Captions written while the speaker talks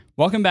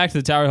Welcome back to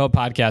the Tower Hill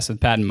Podcast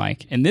with Pat and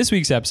Mike. In this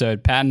week's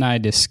episode, Pat and I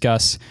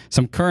discuss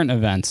some current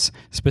events,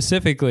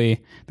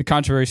 specifically the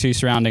controversy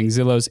surrounding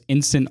Zillow's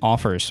Instant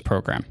Offers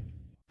program.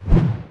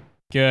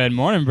 Good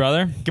morning,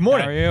 brother. Good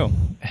morning. How are you?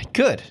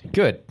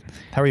 Good.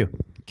 How are you?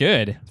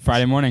 Good.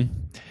 Friday morning.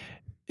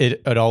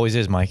 It always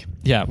is, Mike.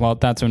 Yeah, well,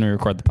 that's when we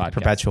record the podcast.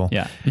 Perpetual.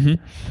 Yeah. Mm-hmm.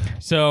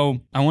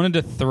 So I wanted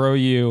to throw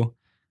you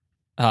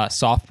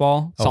soft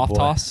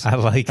toss. I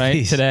like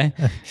these today.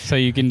 So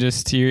you can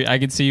I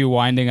can see you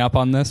winding up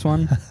on this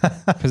one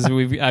because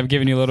I've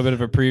given you a little bit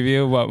of a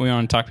preview of what we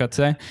want to talk about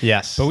today.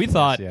 Yes. But we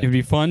thought it'd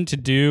be fun to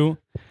do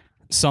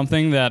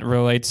something that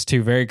relates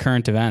to very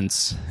current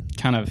events.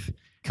 Kind of.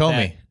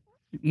 Comey.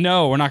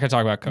 No, we're not going to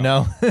talk about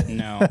Comey.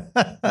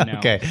 No.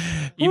 Okay.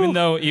 Even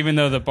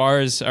though the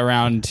bars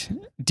around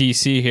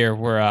DC here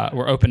were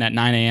open at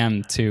 9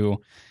 a.m. to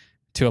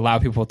allow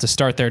people to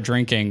start their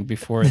drinking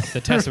before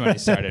the testimony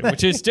started,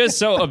 which is just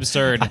so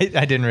absurd.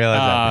 I didn't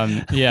realize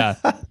that. Yeah.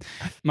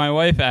 My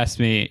wife asked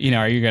me,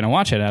 are you going to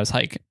watch it? I was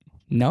like,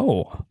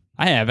 no,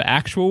 I have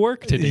actual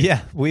work to do.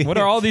 Yeah. Who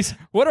are all these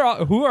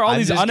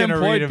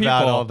unemployed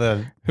people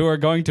who are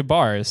going to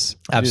bars?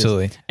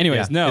 Absolutely.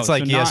 Anyways, no. It's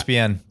like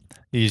ESPN.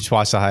 You just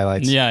watch the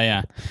highlights.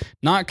 Yeah.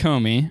 Not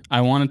Comey. I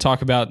want to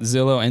talk about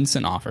Zillow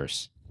Instant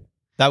Offers.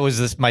 That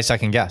was my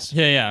second guess.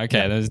 Yeah.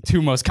 Okay. Those are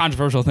two most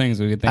controversial things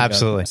we could think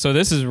Absolutely. of. So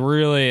this is a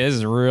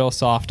real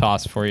soft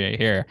toss for you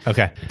here.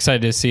 Okay.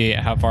 Excited to see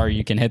how far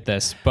you can hit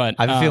this. But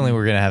I have a feeling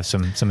we're going to have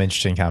some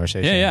interesting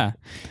conversation. Yeah.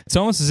 It's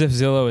almost as if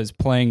Zillow is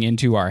playing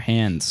into our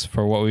hands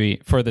for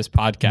this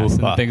podcast and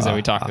the things that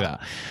we talk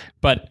about.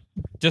 But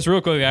just real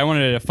quickly, I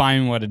wanted to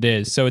define what it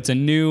is. So it's a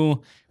new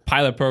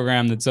pilot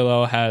program that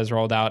Zillow has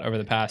rolled out over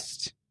the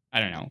past,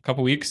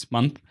 couple weeks,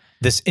 month.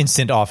 This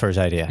instant offers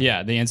idea.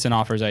 Yeah, the instant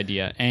offers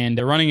idea. And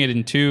they're running it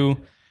in 2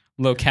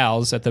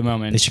 locales at the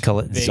moment. They should call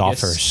it Vegas.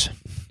 Zoffers.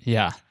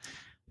 Yeah,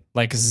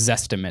 like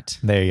Zestimate.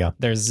 There you go.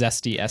 They're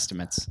zesty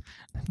estimates.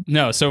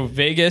 No, so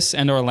Vegas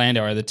and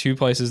Orlando are the 2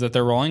 places that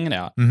they're rolling it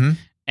out. Mm-hmm.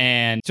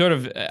 And sort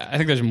of, I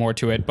think there's more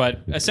to it,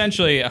 but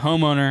essentially a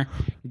homeowner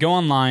go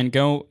online,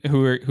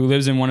 who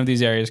lives in one of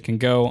these areas can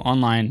go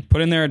online,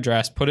 put in their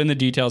address, put in the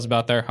details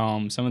about their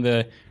home, some of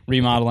the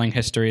remodeling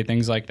history,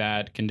 things like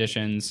that,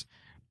 conditions,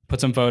 put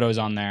some photos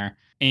on there,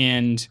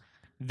 and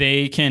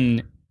they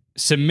can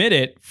submit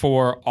it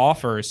for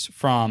offers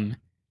from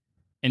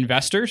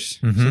investors.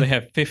 Mm-hmm. So they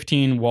have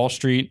 15 Wall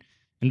Street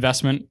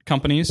investment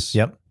companies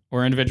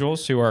or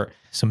individuals who are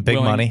some big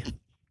money.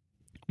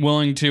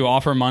 Willing to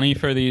offer money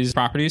for these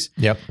properties.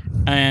 Yep.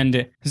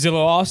 And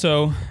Zillow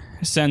also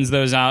sends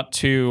those out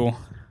to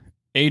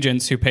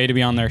agents who pay to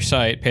be on their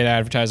site, pay to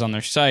advertise on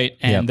their site,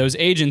 and those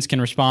agents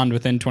can respond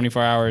within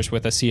 24 hours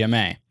with a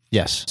CMA.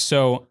 Yes.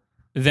 So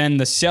then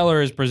the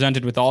seller is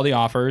presented with all the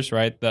offers,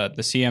 right? The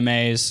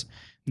CMAs,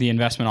 the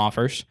investment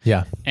offers.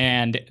 Yeah.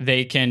 And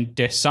they can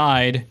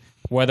decide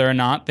whether or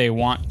not they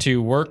want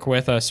to work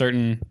with a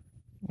certain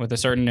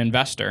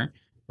investor.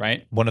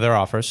 Right? One of their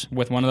offers.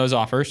 With one of those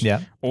offers.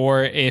 Yeah.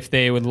 Or if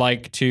they would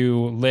like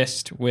to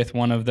list with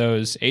one of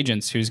those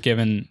agents who's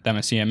given them a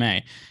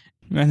CMA.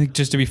 I think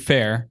just to be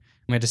fair,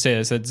 I'm going to say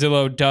this, that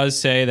Zillow does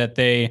say that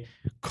they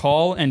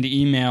call and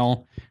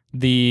email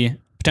the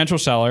potential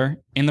seller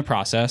in the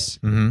process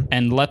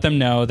and let them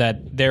know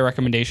that their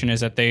recommendation is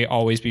that they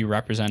always be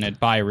represented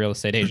by a real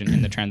estate agent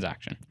in the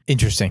transaction.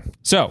 Interesting.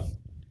 So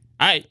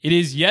it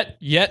is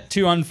yet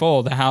to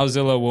unfold how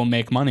Zillow will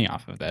make money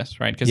off of this,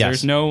 right?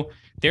 Because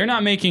they're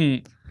not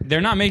making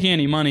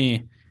any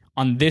money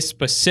on this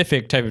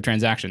specific type of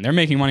transaction. They're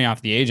making money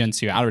off the agents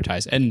who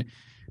advertise, and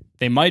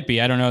they might be.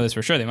 I don't know this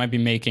for sure. They might be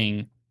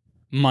making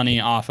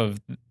money off of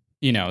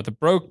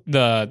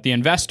the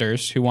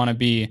investors who want to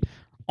be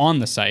on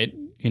the site,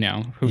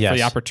 for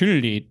the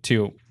opportunity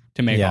to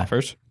make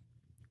offers.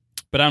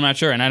 But I'm not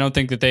sure, and I don't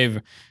think that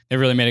they've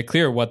really made it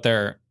clear what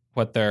their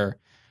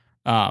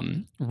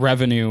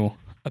revenue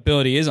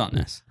ability is on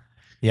this.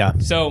 Yeah.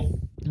 So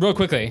real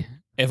quickly,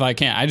 if I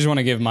can, I just want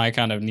to give my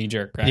kind of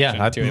knee-jerk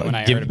reaction to it when I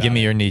heard about it. Give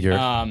me your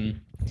knee-jerk.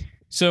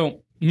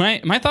 So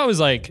my thought was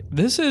like,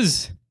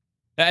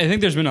 I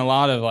think there's been a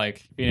lot of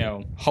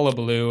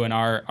hullabaloo in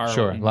our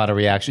sure, a lot of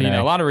reaction.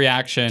 A lot of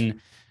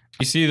reaction.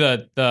 You see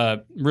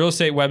the real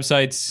estate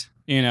websites,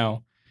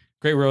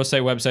 great real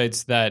estate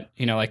websites that,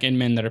 like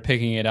Inman that are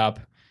picking it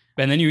up.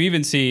 And then you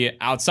even see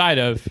outside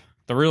of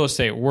the real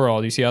estate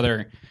world, you see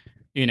other,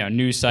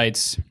 news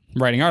sites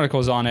writing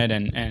articles on it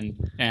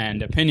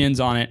and opinions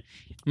on it.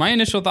 My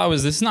initial thought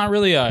was this is not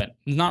really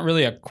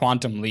a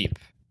quantum leap.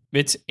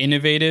 It's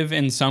innovative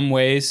in some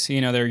ways.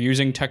 They're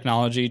using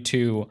technology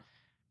to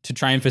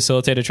try and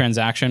facilitate a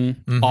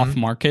transaction off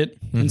market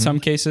in some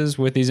cases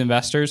with these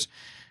investors.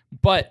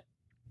 But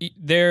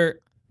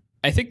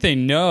I think they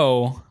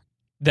know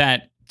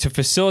that to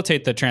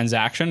facilitate the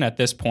transaction at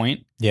this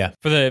point,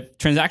 for the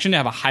transaction to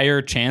have a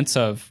higher chance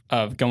of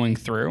going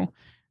through,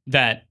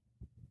 that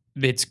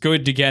it's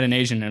good to get an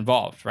agent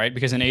involved, right?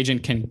 Because an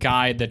agent can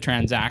guide the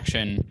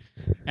transaction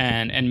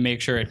and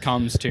make sure it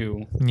comes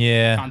to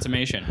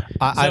consummation.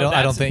 I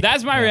don't think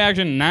that's my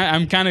reaction.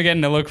 I'm kind of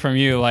getting a look from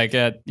you, like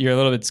you're a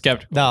little bit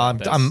skeptical. No,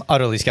 I'm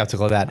utterly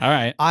skeptical of that. All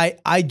right.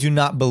 I do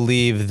not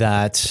believe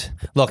that.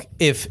 Look,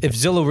 if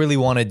Zillow really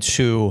wanted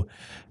to,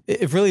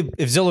 if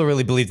Zillow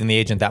really believed in the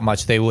agent that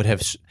much, they would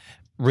have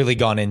really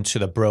gone into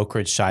the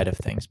brokerage side of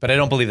things. But I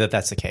don't believe that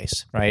that's the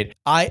case, right?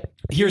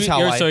 You're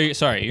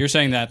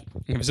saying that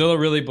if Zillow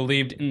really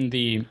believed in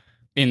the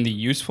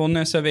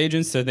usefulness of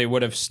agents, that they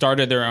would have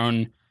started their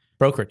own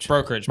brokerage,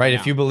 right?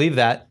 If you believe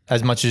that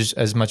as much as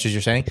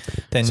you're saying,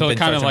 then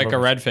kind of like a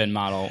Redfin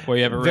model where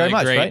you have a really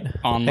great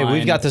online. Hey,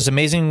 we've got this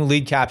amazing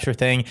lead capture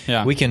thing.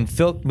 Yeah. We can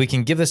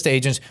give this to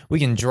agents. We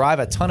can drive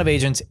a ton of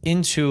agents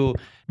into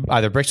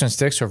either bricks and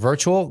sticks or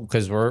virtual,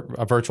 because we're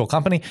a virtual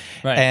company,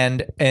 right.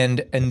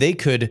 and they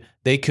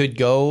could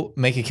go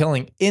make a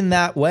killing in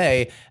that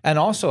way, and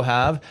also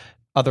have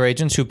other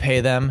agents who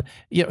pay them.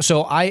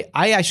 So I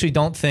actually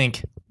don't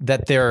think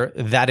that they're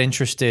that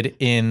interested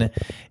in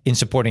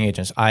supporting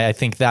agents. I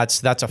think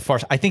that's a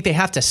farce. I think they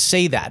have to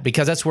say that,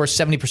 because that's where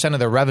 70% of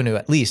their revenue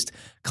at least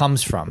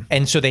comes from.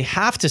 And so they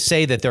have to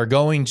say that they're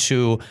going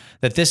to,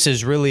 that this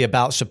is really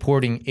about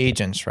supporting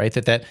agents, right?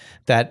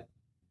 That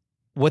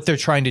what they're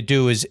trying to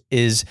do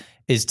is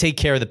take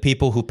care of the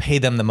people who pay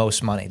them the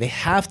most money. They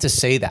have to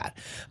say that.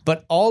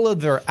 But all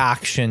of their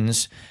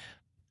actions,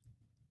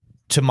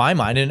 to my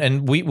mind,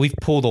 and we've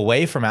pulled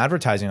away from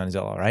advertising on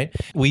Zillow, right?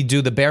 We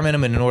do the bare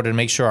minimum in order to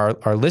make sure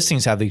our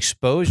listings have the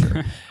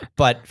exposure.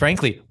 But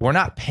frankly, we're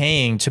not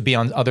paying to be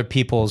on other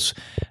people's,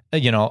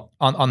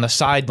 on the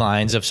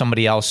sidelines of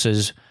somebody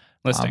else's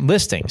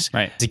listings,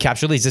 right? To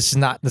capture leads.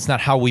 That's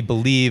not how we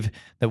believe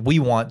that we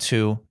want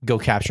to go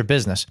capture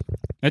business.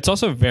 It's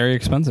also very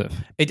expensive.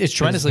 It's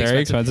tremendously very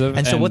expensive.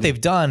 And so what they've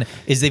done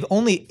is they've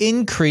only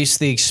increased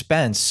the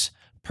expense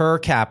per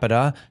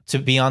capita to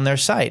be on their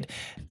site.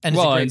 And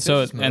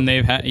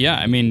they've had,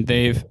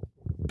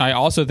 I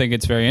also think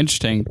it's very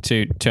interesting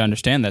to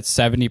understand that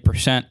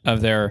 70%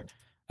 of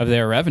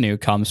their revenue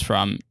comes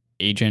from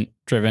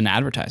agent-driven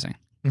advertising.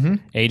 Mm-hmm.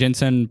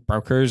 Agents and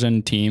brokers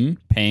and teams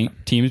paying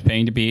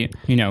to be,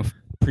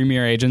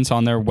 premier agents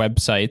on their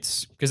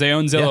websites, because they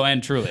own Zillow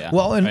and Trulia.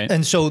 Well, right?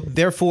 and so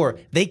therefore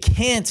they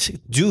can't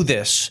do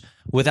this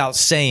without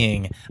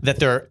saying that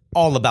they're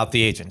all about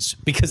the agents,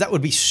 because that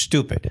would be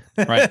stupid.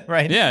 Right.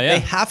 Right. Yeah. They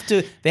have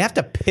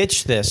to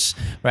pitch this,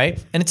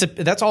 right? And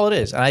that's all it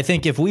is. And I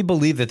think if we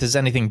believe that this is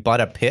anything but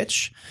a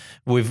pitch,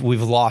 we've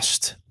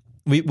lost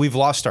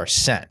our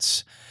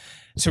sense.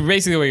 So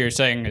basically what you're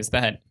saying is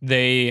that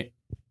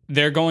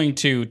they're going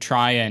to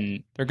try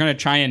and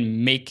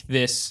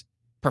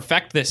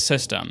perfect this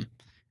system,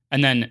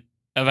 and then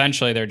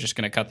eventually they're just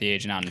going to cut the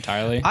agent out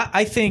entirely.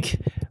 I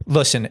think,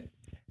 listen,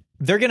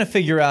 they're going to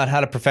figure out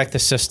how to perfect the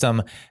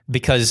system,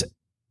 because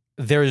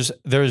there's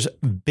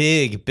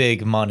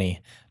big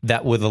money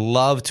that would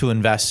love to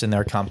invest in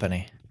their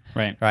company.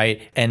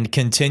 Right. And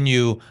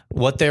continue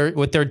what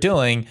they're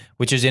doing,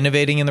 which is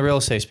innovating in the real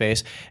estate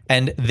space.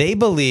 And they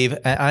believe,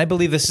 and I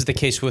believe this is the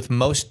case with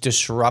most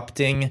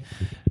disrupting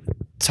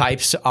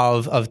types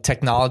of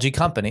technology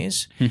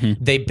companies.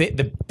 Mm-hmm.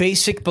 The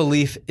basic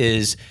belief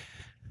is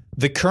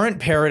the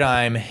current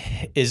paradigm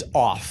is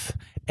off,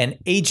 and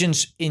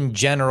agents in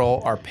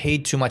general are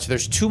paid too much.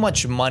 There's too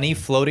much money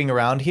floating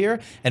around here,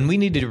 and we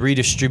need to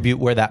redistribute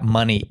where that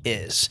money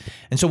is.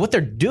 And so what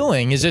they're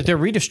doing is that they're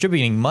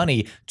redistributing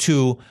money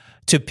to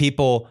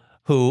people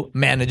who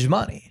manage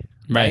money,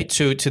 right?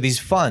 To these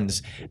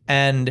funds.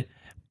 And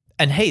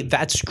hey,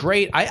 that's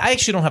great. I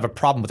actually don't have a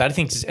problem with that. I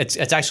think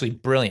it's actually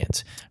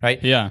brilliant,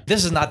 right? Yeah.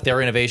 This is not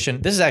their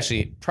innovation. This is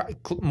actually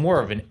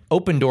more of an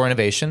open door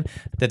innovation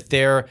that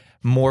they're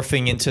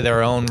morphing into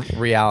their own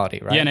reality,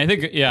 right? Yeah, and I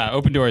think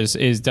Open Door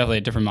is definitely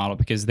a different model,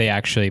 because they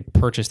actually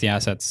purchase the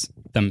assets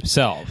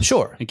themselves,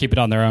 sure, and keep it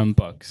on their own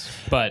books.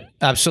 But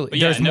absolutely,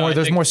 there's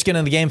more skin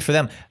in the game for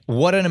them.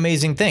 What an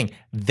amazing thing!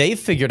 They've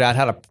figured out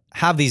how to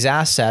have these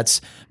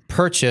assets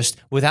purchased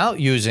without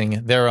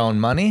using their own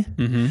money,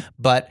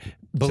 but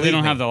so they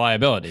don't have the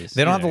liabilities.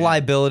 They don't have the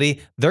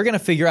liability. They're going to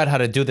figure out how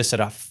to do this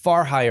at a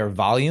far higher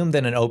volume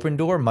than an Open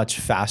Door, much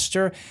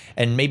faster,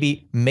 and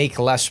maybe make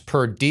less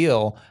per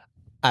deal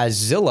as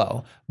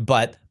Zillow,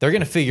 but they're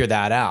going to figure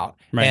that out.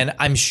 Right. And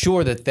I'm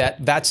sure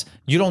that's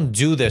you don't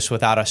do this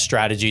without a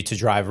strategy to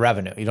drive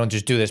revenue. You don't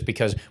just do this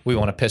because we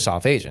want to piss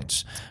off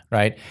agents,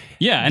 right?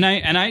 Yeah, and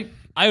I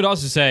would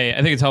also say, I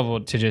think it's helpful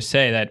to just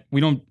say that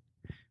we don't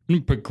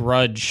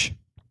begrudge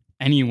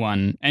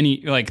anyone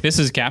this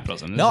is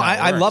capitalism.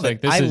 I love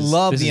it. I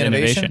love the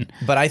innovation,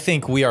 but I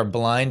think we are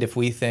blind if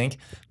we think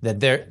that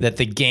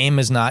the game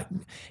is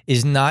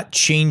not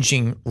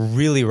changing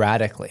really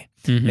radically.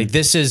 Mm-hmm. Like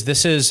this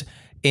is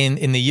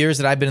in the years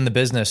that I've been in the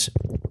business,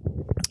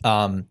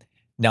 now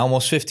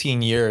almost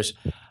 15 years.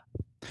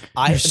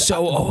 You're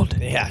so old.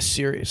 Yeah,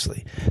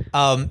 seriously.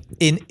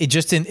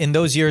 In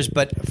those years,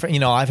 but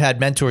I've had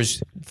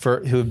mentors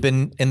who have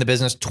been in the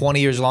business 20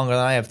 years longer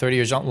than I have, 30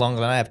 years longer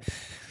than I have.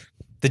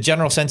 the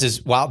general sense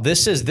is, wow,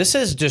 this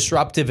is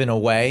disruptive in a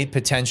way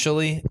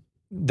potentially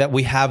that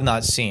we have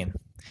not seen.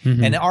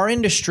 And our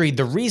industry,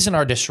 the reason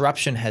our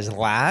disruption has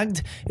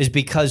lagged is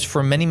because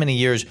for many, many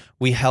years,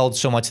 we held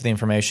so much of the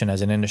information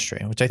as an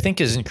industry, which I think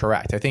is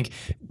incorrect. I think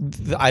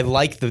I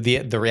like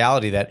the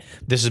reality that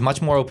this is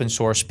much more open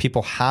source.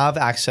 People have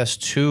access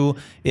to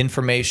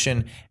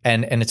information,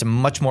 and it's a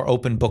much more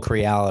open book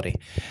reality.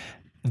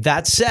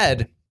 That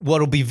said, what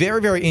will be very,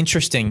 very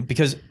interesting,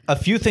 because a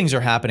few things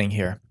are happening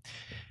here.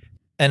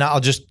 And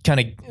I'll just kind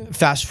of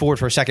fast forward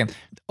for a second.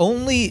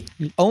 Only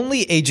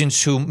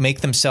agents who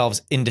make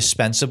themselves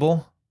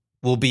indispensable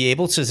will be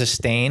able to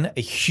sustain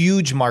a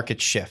huge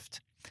market shift.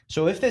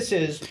 So if this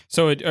is...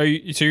 So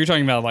you're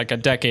talking about like a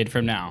decade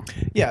from now?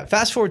 Yeah,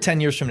 fast forward 10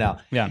 years from now.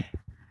 Yeah.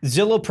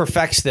 Zillow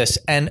perfects this,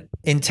 and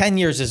in 10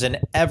 years is in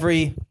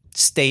every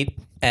state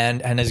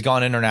and has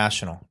gone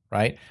international,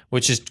 right?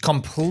 Which is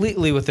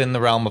completely within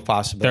the realm of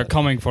possibility. They're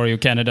coming for you,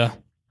 Canada.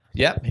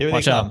 Yep, here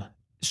Watch they come. out.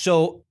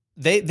 So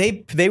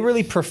they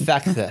really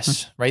perfect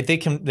this, right?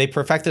 They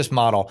perfect this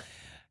model.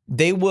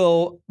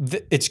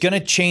 It's going to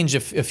change a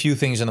few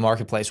things in the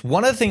marketplace.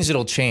 One of the things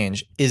it'll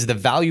change is the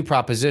value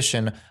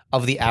proposition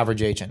of the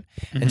average agent.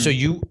 And so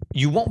you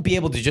won't be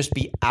able to just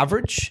be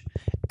average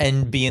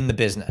and be in the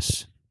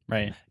business.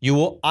 Right. You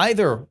will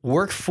either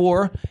work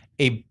for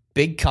a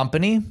big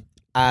company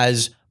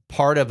as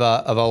part of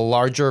a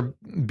larger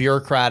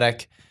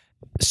bureaucratic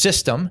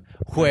system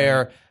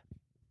where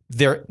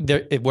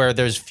where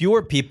there's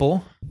fewer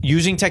people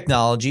using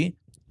technology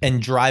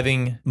and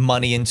driving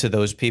money into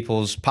those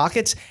people's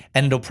pockets,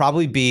 and it'll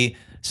probably be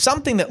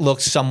something that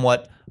looks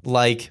somewhat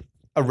like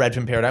a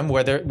Redfin paradigm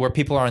where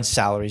people are on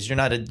salaries.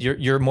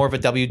 You're more of a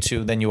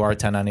W-2 than you are a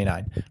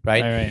 1099,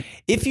 right? Right.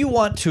 If you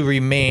want to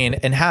remain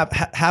and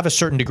have a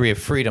certain degree of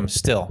freedom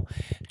still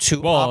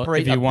to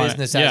operate a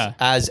business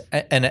as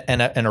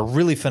a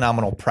really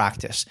phenomenal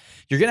practice,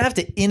 you're going to have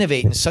to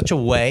innovate in such a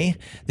way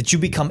that you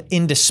become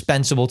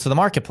indispensable to the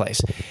marketplace,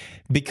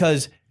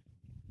 because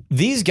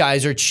these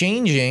guys are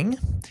changing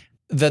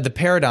the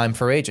paradigm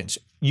for agents.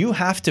 You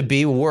have to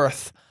be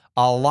worth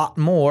a lot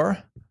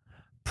more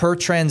per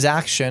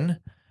transaction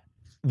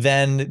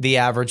than the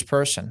average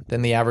person,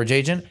 than the average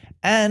agent.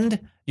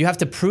 And you have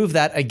to prove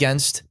that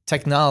against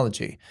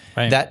technology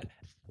that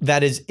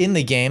is in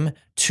the game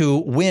to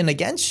win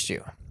against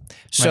you.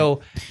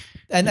 So,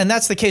 and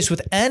that's the case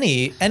with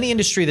any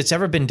industry that's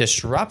ever been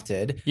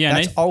disrupted. Yeah,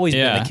 that's always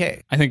been the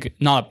case. I think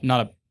not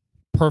a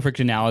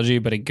perfect analogy,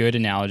 but a good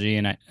analogy,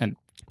 and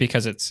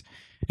because it's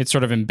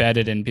sort of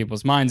embedded in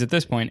people's minds at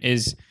this point,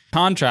 is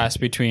contrast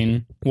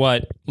between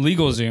what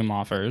LegalZoom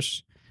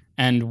offers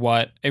and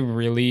what a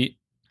really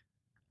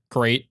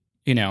great,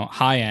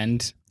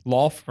 high-end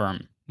law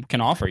firm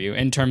can offer you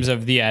in terms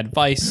of the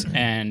advice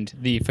and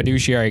the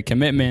fiduciary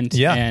commitment.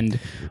 Yeah. And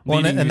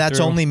that's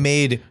only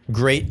made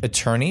great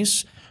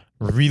attorneys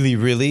really,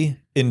 really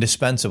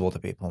indispensable to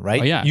people,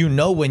 right? Oh, yeah. You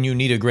know when you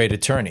need a great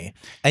attorney,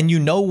 and you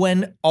know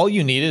when all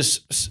you need is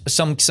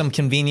some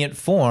convenient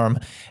form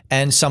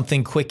and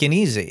something quick and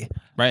easy.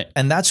 Right.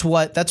 And that's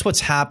what's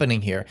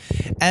happening here.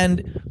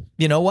 And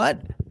you know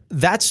what?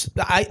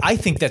 I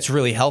think that's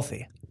really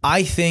healthy.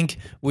 I think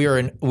we're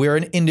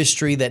an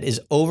industry that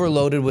is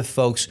overloaded with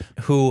folks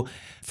who,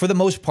 for the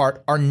most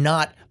part, are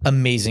not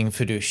amazing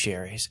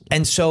fiduciaries.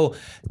 And so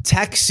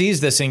tech sees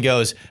this and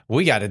goes,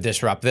 we got to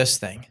disrupt this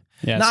thing.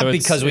 Yeah, not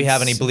because we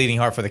have any bleeding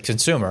heart for the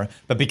consumer,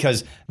 but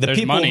because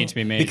there's money to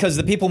be made. Because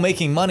the people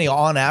making money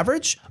on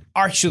average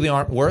actually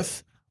aren't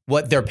worth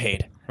what they're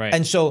paid. Right.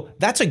 And so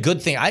that's a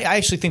good thing. I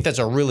actually think that's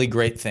a really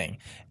great thing.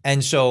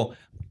 And so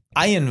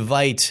I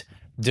invite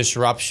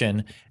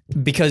disruption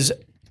because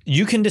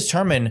you can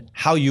determine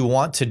how you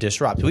want to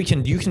disrupt.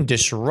 You can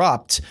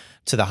disrupt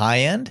to the high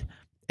end,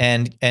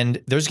 and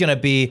there's going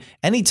to be,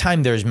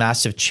 anytime there's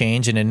massive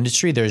change in an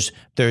industry,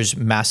 there's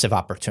massive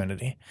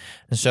opportunity.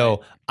 And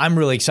so I'm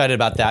really excited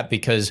about that,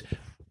 because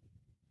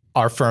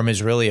our firm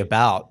is really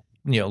about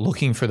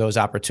looking for those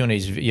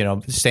opportunities,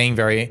 staying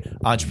very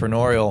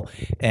entrepreneurial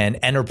and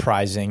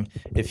enterprising,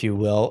 if you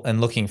will, and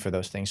looking for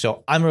those things.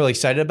 So I'm really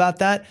excited about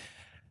that.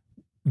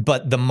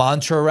 But the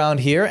mantra around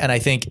here, and I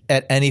think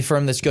at any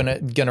firm that's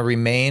gonna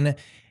remain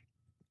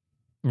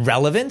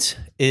relevant,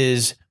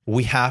 is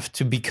we have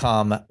to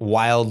become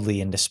wildly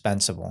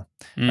indispensable,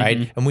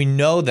 right? And we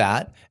know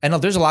that. And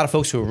there's a lot of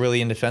folks who are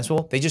really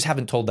indispensable. They just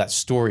haven't told that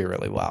story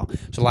really well.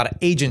 So a lot of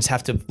agents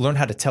have to learn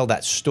how to tell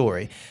that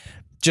story.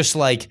 Just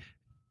like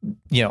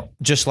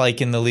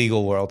in the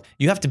legal world,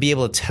 you have to be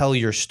able to tell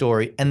your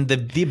story. And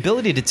the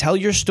ability to tell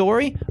your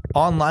story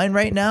online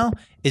right now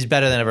is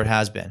better than ever it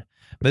has been.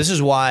 But this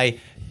is why,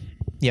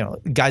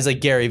 guys like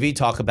Gary Vee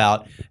talk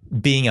about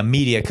being a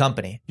media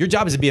company. Your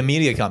job is to be a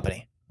media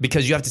company,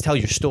 because you have to tell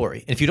your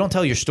story. And if you don't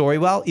tell your story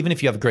well, even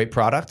if you have a great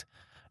product,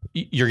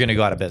 you're going to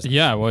go out of business.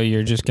 Yeah, well,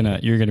 you're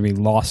gonna be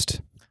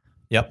lost.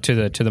 Yep.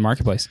 To the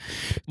marketplace.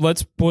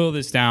 Let's boil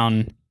this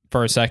down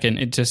for a second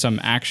into some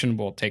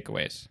actionable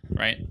takeaways,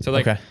 right? So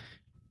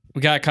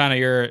we got kind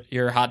of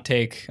your hot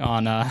take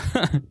on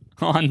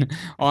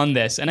on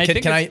this. And I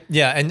think can I?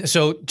 Yeah, and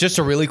so just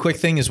a really quick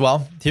thing as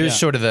well. Here's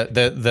sort of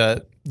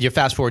the your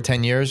fast forward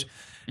 10 years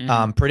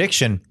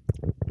prediction.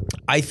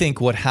 I think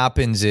what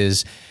happens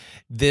is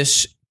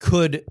this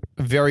could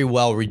very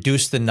well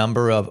reduce the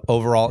number of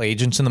overall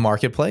agents in the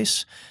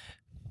marketplace,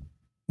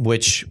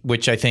 which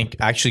I think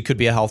actually could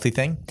be a healthy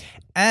thing.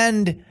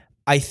 And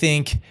I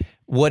think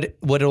what it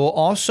will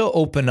also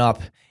open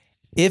up,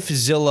 if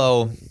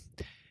Zillow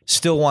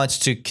still wants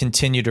to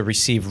continue to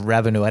receive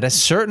revenue, at a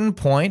certain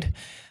point,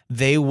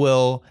 they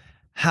will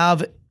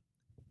have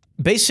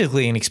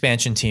basically an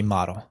expansion team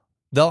model.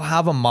 They'll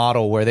have a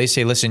model where they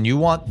say, listen, you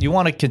want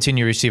to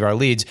continue to receive our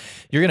leads,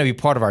 you're going to be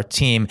part of our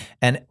team.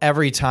 And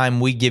every time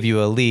we give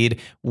you a lead,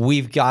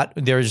 we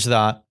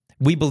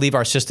believe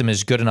our system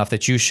is good enough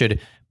that you should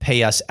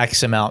pay us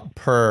X amount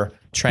per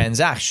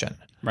transaction.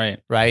 Right?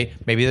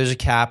 Maybe there's a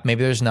cap,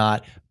 maybe there's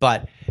not.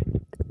 But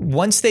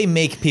once they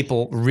make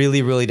people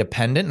really, really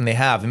dependent, and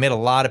they made a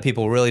lot of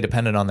people really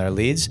dependent on their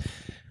leads,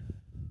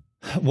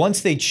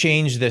 once they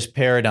change this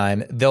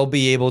paradigm, they'll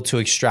be able to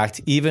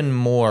extract even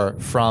more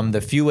from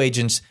the few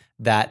agents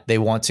that they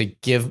want to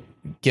give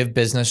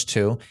business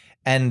to.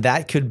 And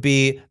that could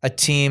be a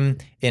team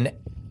in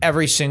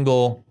every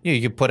single,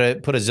 you could put a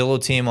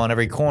Zillow team on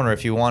every corner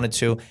if you wanted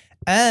to,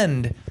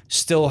 and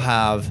still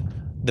have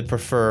the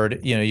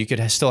preferred, you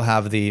could still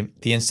have the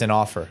instant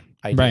offer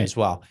idea as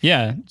well.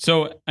 Yeah.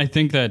 So I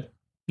think that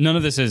none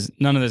of this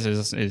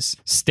is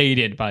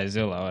stated by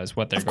Zillow as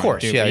what they're going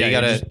to do. Yeah, you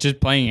gotta just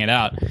playing it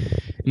out.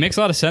 It makes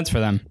a lot of sense for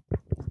them.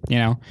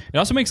 It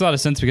also makes a lot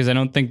of sense because I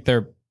don't think I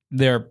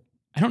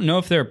don't know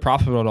if they're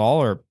profitable at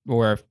all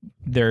or if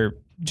they're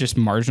just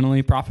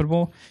marginally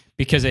profitable,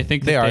 because I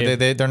think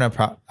they're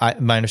not.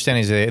 My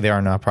understanding is they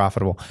are not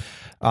profitable.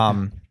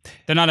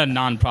 They're not a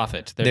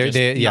non-profit. They're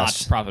just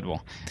not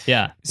profitable.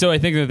 Yeah. So I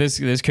think that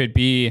this could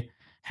be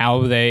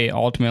how they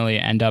ultimately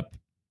end up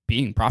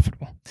being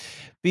profitable.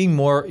 Being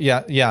more,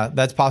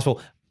 that's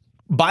possible.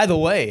 By the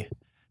way,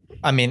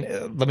 I mean,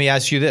 let me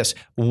ask you this.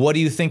 What do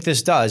you think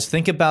this does?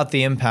 Think about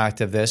the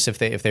impact of this. If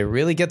they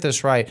really get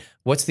this right,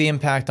 what's the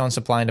impact on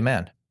supply and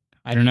demand?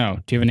 I don't know.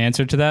 Do you have an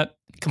answer to that?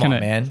 Come on,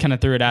 man. Kind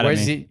of threw it out at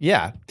me.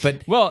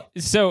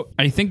 So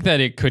I think that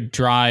it could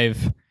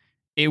drive,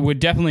 it would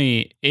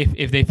definitely,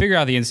 if they figure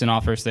out the instant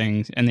offers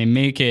things and they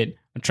make it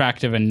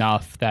attractive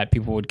enough that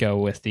people would go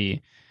with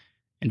the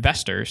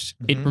investors,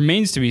 it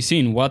remains to be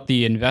seen what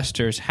the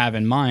investors have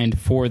in mind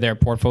for their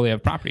portfolio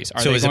of properties.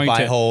 So is it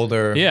buy, hold,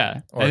 or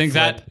I think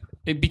flip?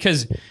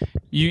 Because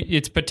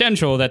it's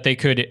potential that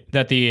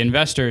the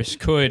investors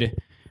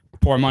could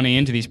pour money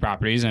into these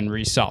properties and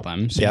resell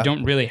them. So you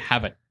don't really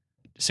have a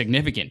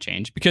significant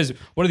change, because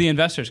what are the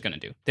investors going to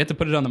do? They have to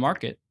put it on the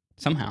market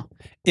somehow.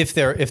 If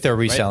they're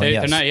reselling,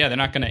 right? They're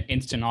not going to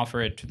instant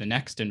offer it to the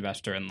next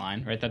investor in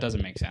line, right? That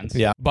doesn't make sense.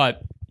 Yeah.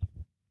 But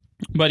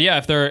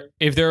yeah,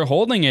 if they're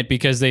holding it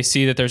because they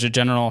see that there's a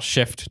general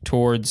shift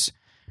towards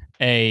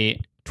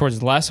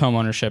less home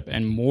ownership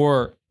and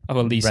more of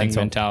a leasing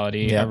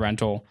mentality, a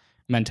rental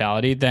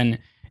mentality, then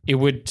it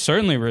would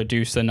certainly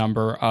reduce the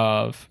number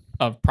of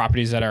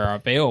properties that are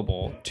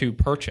available to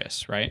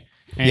purchase, right?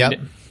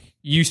 And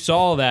you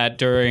saw that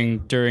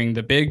during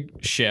the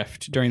big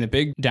shift, during the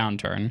big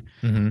downturn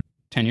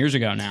 10 years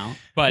ago now.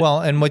 But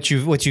and what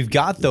you've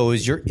got though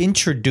is you're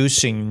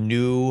introducing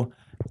new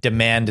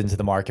demand into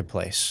the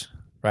marketplace,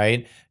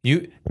 right?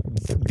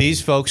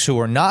 These folks who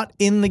are not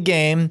in the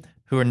game,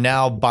 who are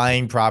now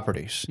buying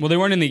properties. Well, they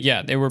weren't in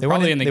the they were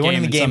probably in the game. They weren't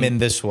in the game in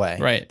this way.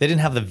 Right. They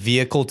didn't have the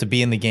vehicle to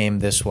be in the game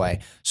this way.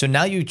 So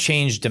now you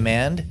change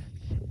demand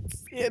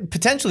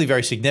potentially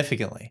very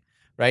significantly,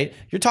 right?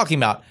 You're talking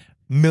about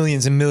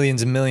millions and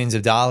millions and millions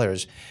of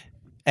dollars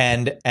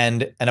and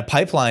a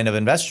pipeline of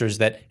investors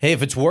that, hey,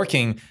 if it's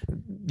working,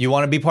 you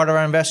want to be part of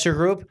our investor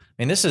group? I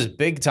mean, this is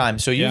big time.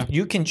 So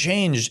you can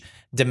change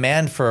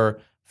demand for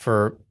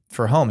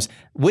homes,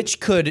 which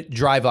could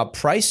drive up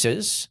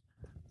prices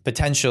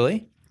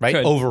potentially, right?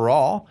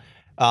 Overall.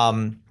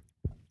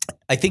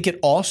 I think it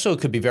also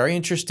could be very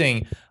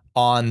interesting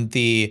on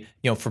the,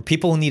 for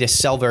people who need to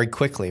sell very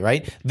quickly,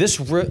 right? This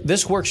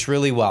works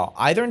really well,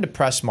 either in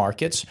depressed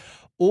markets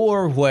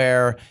or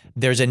where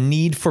there's a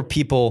need for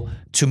people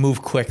to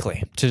move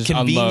quickly.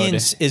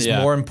 Convenience is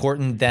more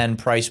important than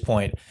price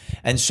point.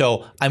 And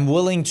so I'm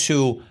willing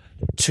to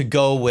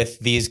go with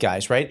these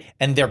guys, right?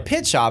 And their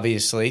pitch,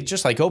 obviously,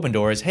 just like Open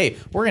Door, is, hey,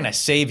 we're going to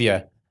save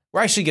you.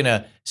 We're actually going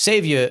to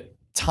save you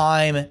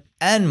time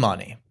and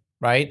money,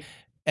 right?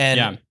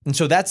 And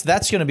so that's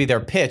going to be their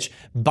pitch.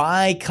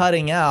 By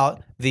cutting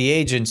out the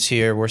agents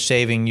here, we're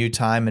saving you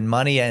time and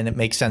money, and it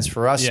makes sense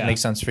for us. It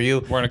makes sense for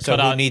you. We're going to cut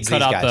out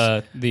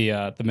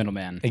the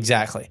middleman.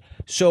 Exactly.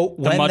 So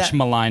the much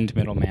maligned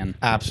middleman.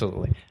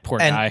 Absolutely. Poor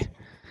guy.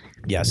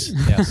 Yes.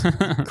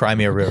 Cry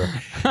me a river.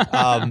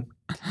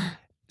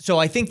 So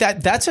I think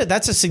that's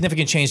a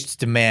significant change to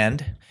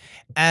demand.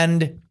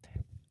 And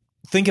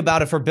think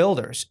about it for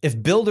builders.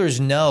 If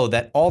builders know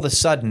that all of a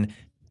sudden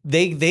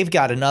they've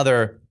got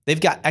another they've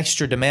got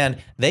extra demand.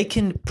 They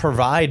can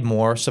provide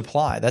more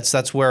supply.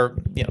 That's where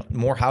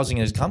more housing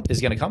is going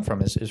to come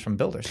from is from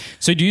builders.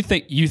 So do you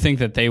think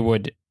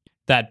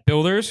that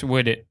builders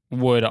would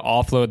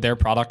offload their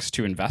products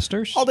to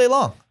investors All day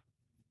long?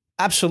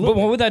 Absolutely.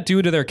 But what would that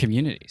do to their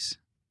communities?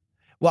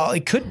 Well,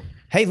 it could.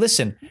 Hey,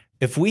 listen,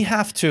 if we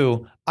have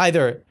to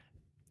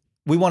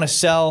we want to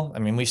sell,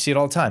 we see it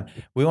all the time.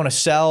 We want to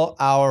sell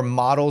our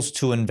models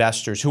to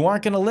investors who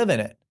aren't going to live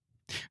in it.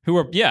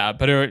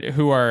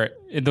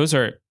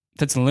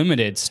 That's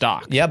limited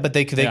stock. Yeah, but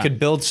they could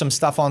build some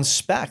stuff on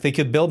spec. They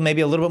could build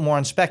maybe a little bit more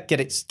on spec, get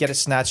it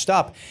snatched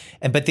up,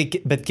 but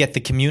get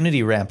the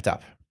community ramped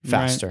up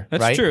faster. Right.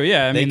 That's right? true.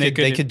 Yeah,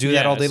 they could do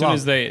that all day long.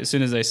 As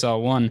soon as they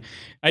sell one,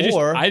 I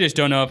just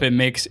don't know if it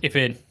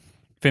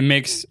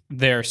makes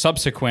their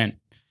subsequent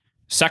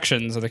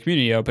sections of the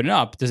community open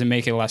up. Does it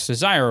make it less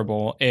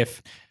desirable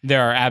if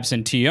there are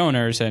absentee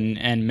owners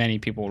and many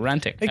people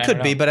renting? It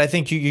could be, but I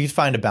think you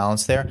find a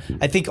balance there.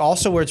 I think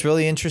also where it's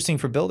really interesting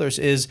for builders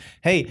is,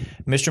 hey,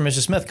 Mr. and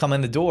Mrs. Smith come in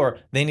the door.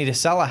 They need to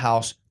sell a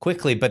house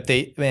quickly, but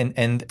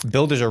and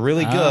builders are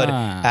really good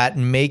at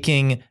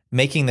making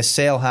the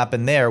sale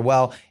happen there.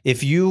 Well,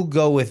 if you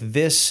go with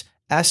this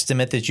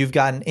estimate that you've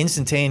gotten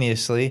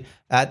instantaneously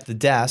at the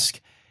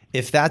desk,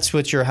 if that's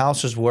what your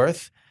house is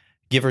worth,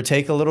 give or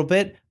take a little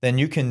bit, then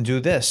you can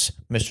do this,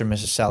 Mr. and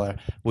Mrs. Seller.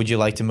 Would you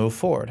like to move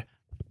forward?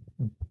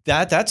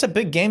 That's a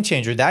big game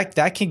changer.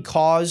 That can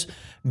cause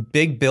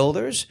big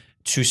builders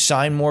to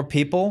sign more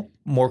people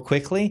more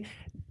quickly,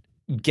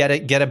 get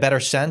a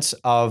better sense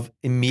of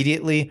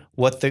immediately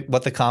what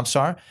the comps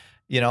are,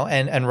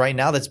 and right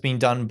now that's being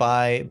done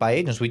by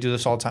agents. We do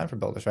this all the time for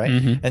builders, right?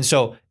 Mm-hmm. And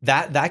so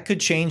that could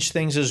change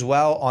things as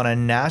well on a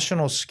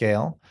national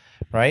scale.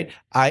 Right.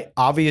 I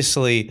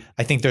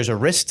think there's a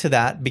risk to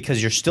that because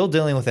you're still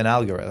dealing with an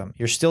algorithm.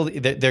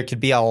 There could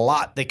be a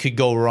lot that could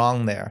go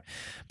wrong there.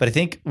 But I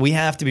think we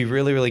have to be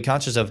really, really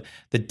conscious of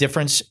the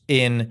difference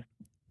in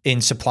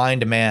supply and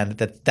demand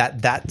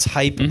that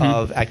type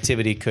of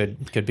activity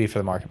could be for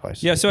the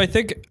marketplace. Yeah. So I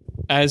think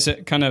as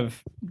kind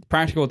of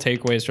practical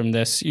takeaways from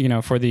this,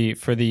 for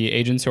the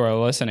agents who are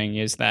listening,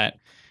 is that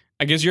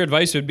I guess your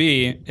advice would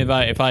be,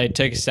 if I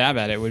take a stab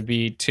at it, would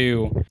be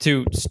to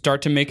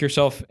start to make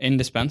yourself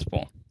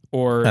indispensable,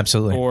 or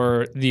absolutely,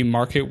 or the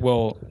market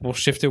will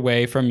shift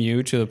away from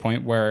you to the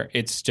point where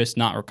it's just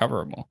not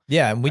recoverable.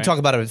 Yeah, and we talk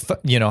about it.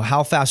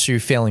 How fast are you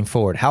failing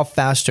forward? How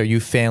fast are you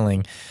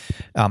failing?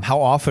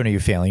 How often are you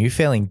failing? Are you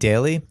failing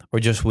daily,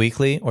 or just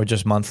weekly, or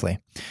just monthly?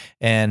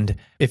 And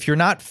if you're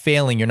not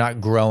failing, you're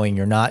not growing.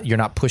 You're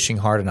not pushing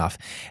hard enough.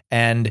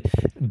 And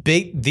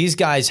these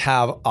guys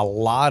have a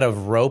lot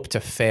of rope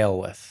to fail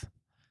with,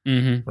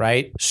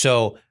 right?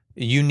 So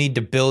you need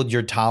to build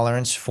your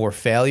tolerance for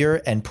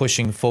failure and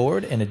pushing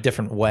forward in a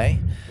different way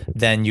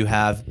than you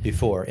have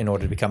before in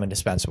order to become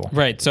indispensable.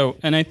 Right. So,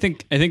 and I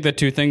think the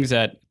two things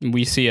that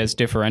we see as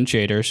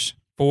differentiators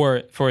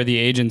for the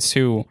agents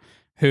who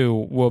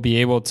will be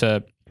able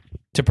to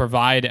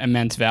provide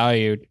immense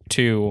value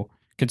to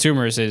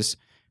consumers is,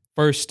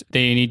 first,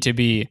 they need to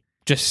be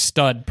just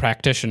stud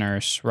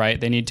practitioners,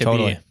 right? They need to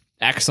be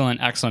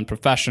excellent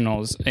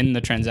professionals in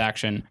the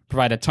transaction,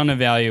 provide a ton of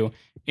value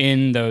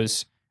in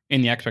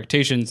the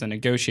expectations and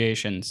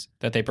negotiations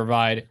that they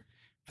provide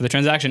for the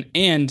transaction.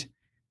 And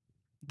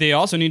they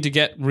also need to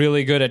get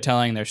really good at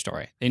telling their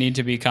story. They need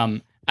to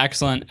become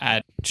excellent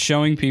at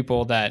showing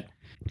people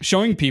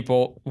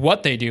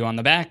what they do on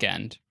the back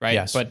end, right?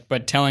 Yes.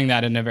 But telling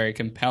that in a very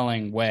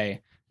compelling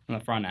way on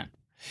the front end.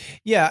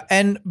 Yeah,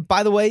 and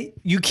by the way,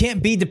 you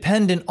can't be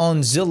dependent on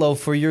Zillow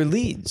for your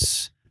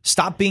leads.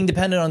 Stop being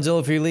dependent on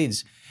Zillow for your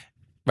leads,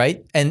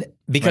 right? And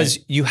because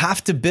you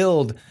have to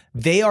build,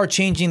 they are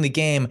changing the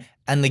game,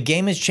 and the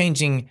game is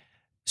changing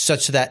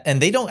such that,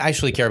 and they don't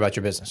actually care about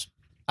your business.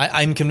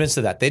 I'm convinced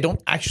of that. They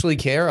don't actually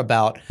care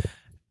about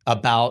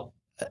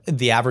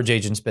the average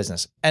agent's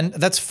business, and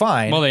that's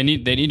fine. Well, they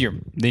need your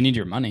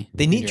money.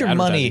 They need your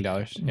money,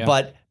 yeah.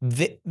 But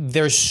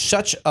there's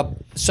such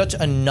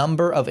a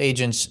number of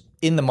agents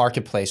in the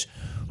marketplace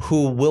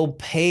who will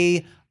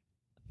pay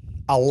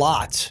a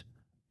lot.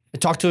 I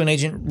talked to an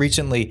agent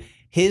recently.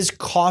 His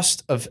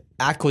cost of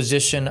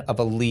acquisition of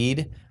a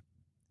lead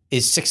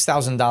is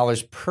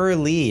 $6,000 per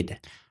lead.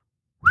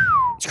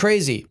 It's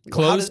crazy.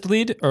 Closed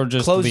lead or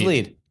just closed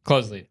lead?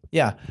 Closed lead.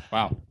 Yeah.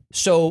 Wow.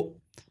 So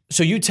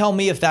you tell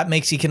me if that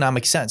makes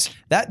economic sense.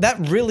 That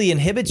really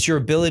inhibits your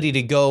ability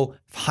to go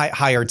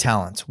hire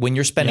talent when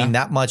you're spending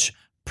that much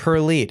per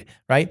lead,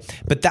 right?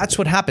 But that's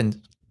what happens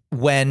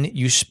when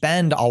you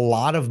spend a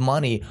lot of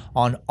money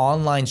on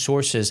online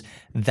sources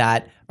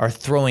that are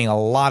throwing a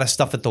lot of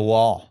stuff at the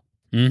wall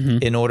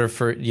in order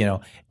for,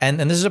 and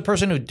this is a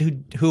person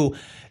who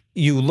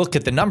you look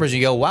at the numbers and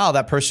you go, wow,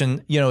 that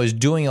person, is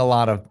doing a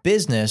lot of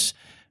business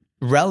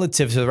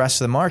relative to the rest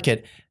of the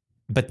market,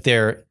 but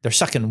they're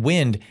sucking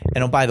wind.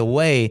 And oh, by the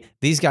way,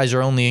 these guys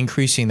are only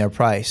increasing their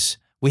price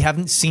We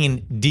haven't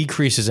seen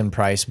decreases in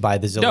price by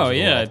the Zillow. No,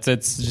 yeah, it's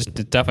just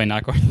definitely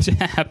not going to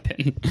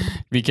happen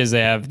because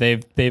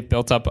they've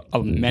built up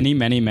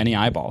many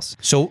eyeballs.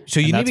 So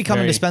you need to become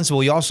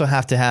indispensable. You also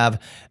have to have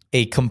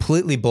a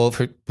completely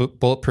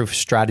bulletproof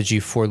strategy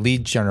for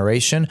lead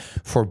generation,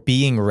 for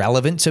being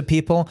relevant to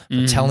people,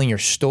 for telling your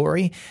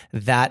story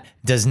that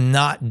does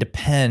not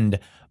depend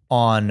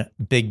on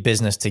big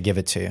business to give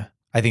it to you.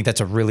 I think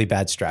that's a really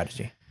bad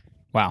strategy.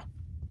 Wow.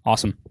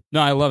 Awesome.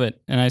 No, I love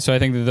it. And so I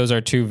think that those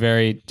are two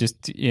very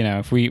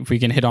if we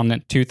can hit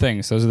on two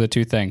things, those are the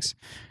two things.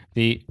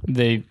 The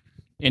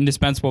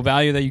indispensable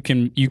value that you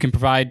can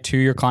provide to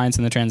your clients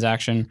in the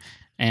transaction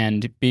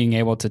and being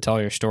able to tell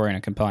your story in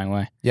a compelling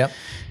way. Yep.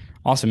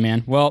 Awesome,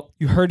 man. Well,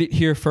 you heard it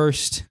here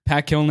first.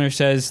 Pat Kilner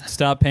says,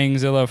 stop paying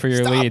Zillow for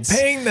your leads. Stop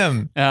paying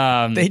them.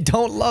 They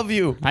don't love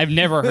you. I've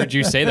never heard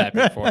you say that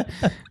before.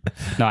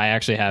 No, I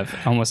actually have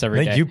almost every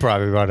day. I think you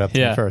probably brought it up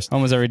to me first.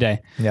 Almost every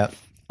day. Yep.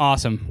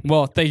 Awesome.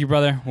 Well, thank you,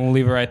 brother. We'll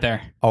leave it right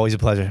there. Always a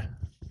pleasure.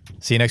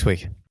 See you next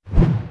week.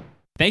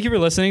 Thank you for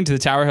listening to the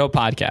Tower Hill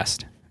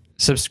Podcast.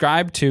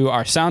 Subscribe to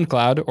our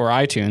SoundCloud or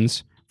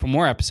iTunes for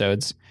more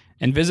episodes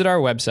and visit our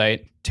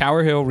website,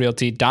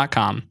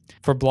 towerhillrealty.com,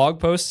 for blog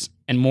posts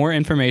and more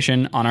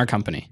information on our company.